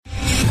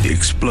The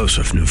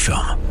explosive new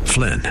film,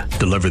 Flynn,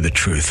 deliver the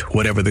truth,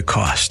 whatever the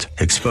cost,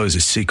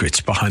 exposes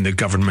secrets behind the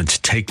government's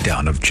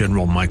takedown of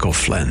General Michael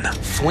Flynn.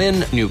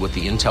 Flynn knew what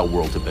the intel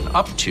world had been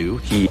up to.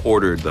 He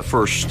ordered the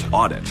first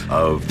audit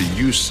of the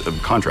use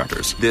of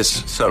contractors.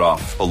 This set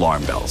off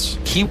alarm bells.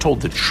 He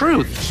told the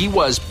truth. He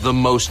was the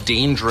most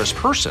dangerous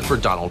person for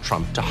Donald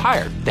Trump to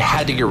hire. They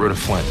had to get rid of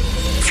Flynn.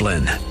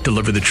 Flynn,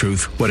 deliver the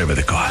truth, whatever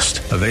the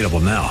cost. Available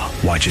now.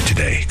 Watch it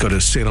today. Go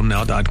to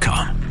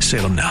salemnow.com.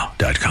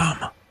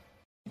 salemnow.com.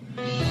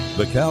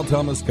 The Cal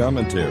Thomas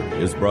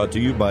Commentary is brought to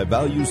you by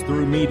Values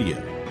Through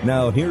Media.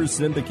 Now here's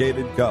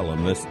syndicated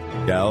columnist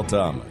Cal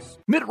Thomas.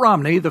 Mitt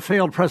Romney, the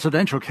failed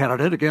presidential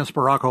candidate against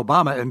Barack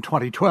Obama in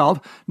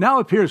 2012, now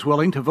appears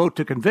willing to vote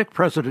to convict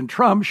President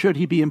Trump should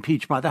he be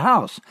impeached by the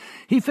House.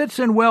 He fits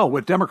in well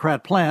with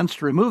Democrat plans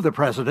to remove the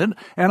president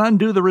and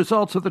undo the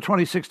results of the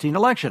 2016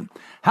 election.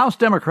 House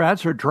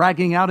Democrats are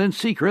dragging out in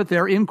secret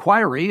their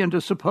inquiry into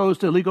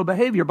supposed illegal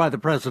behavior by the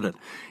president.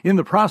 In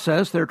the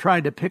process, they're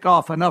trying to pick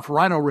off enough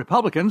rhino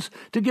Republicans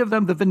to give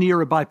them the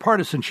veneer of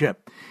bipartisanship.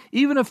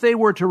 Even if they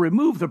were to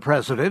remove the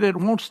president, it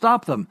won't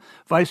stop them.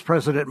 Vice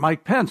President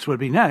Mike Pence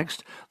would be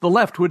next. The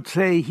left would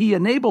say he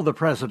enabled the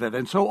president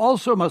and so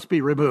also must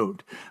be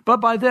removed. But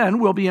by then,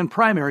 we'll be in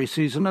primary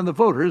season and the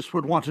voters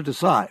would want to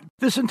decide.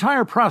 This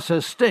entire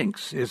process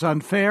stinks, is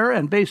unfair,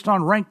 and based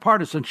on rank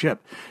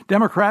partisanship.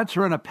 Democrats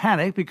are in a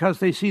panic because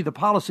they see the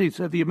policies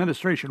of the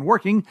administration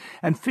working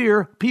and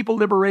fear people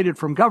liberated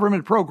from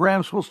government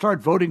programs will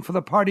start voting for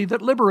the party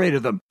that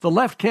liberated them. The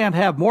left can't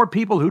have more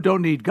people who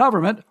don't need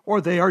government or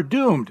they are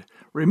doomed.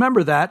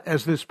 Remember that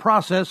as this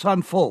process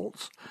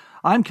unfolds.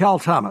 I'm Cal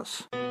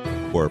Thomas.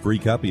 For a free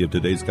copy of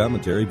today's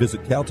commentary,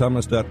 visit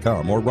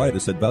calthomas.com or write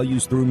us at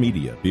Values Through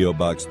Media, P.O.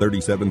 Box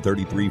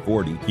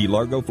 373340, Key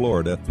Largo,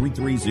 Florida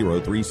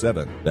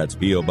 33037. That's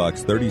P.O.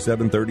 Box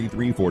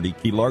 373340,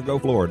 Key Largo,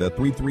 Florida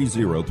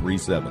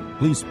 33037.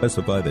 Please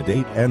specify the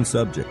date and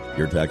subject.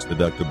 Your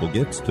tax-deductible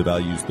gifts to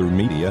Values Through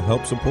Media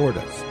help support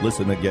us.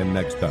 Listen again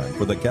next time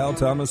for the Cal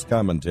Thomas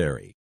Commentary.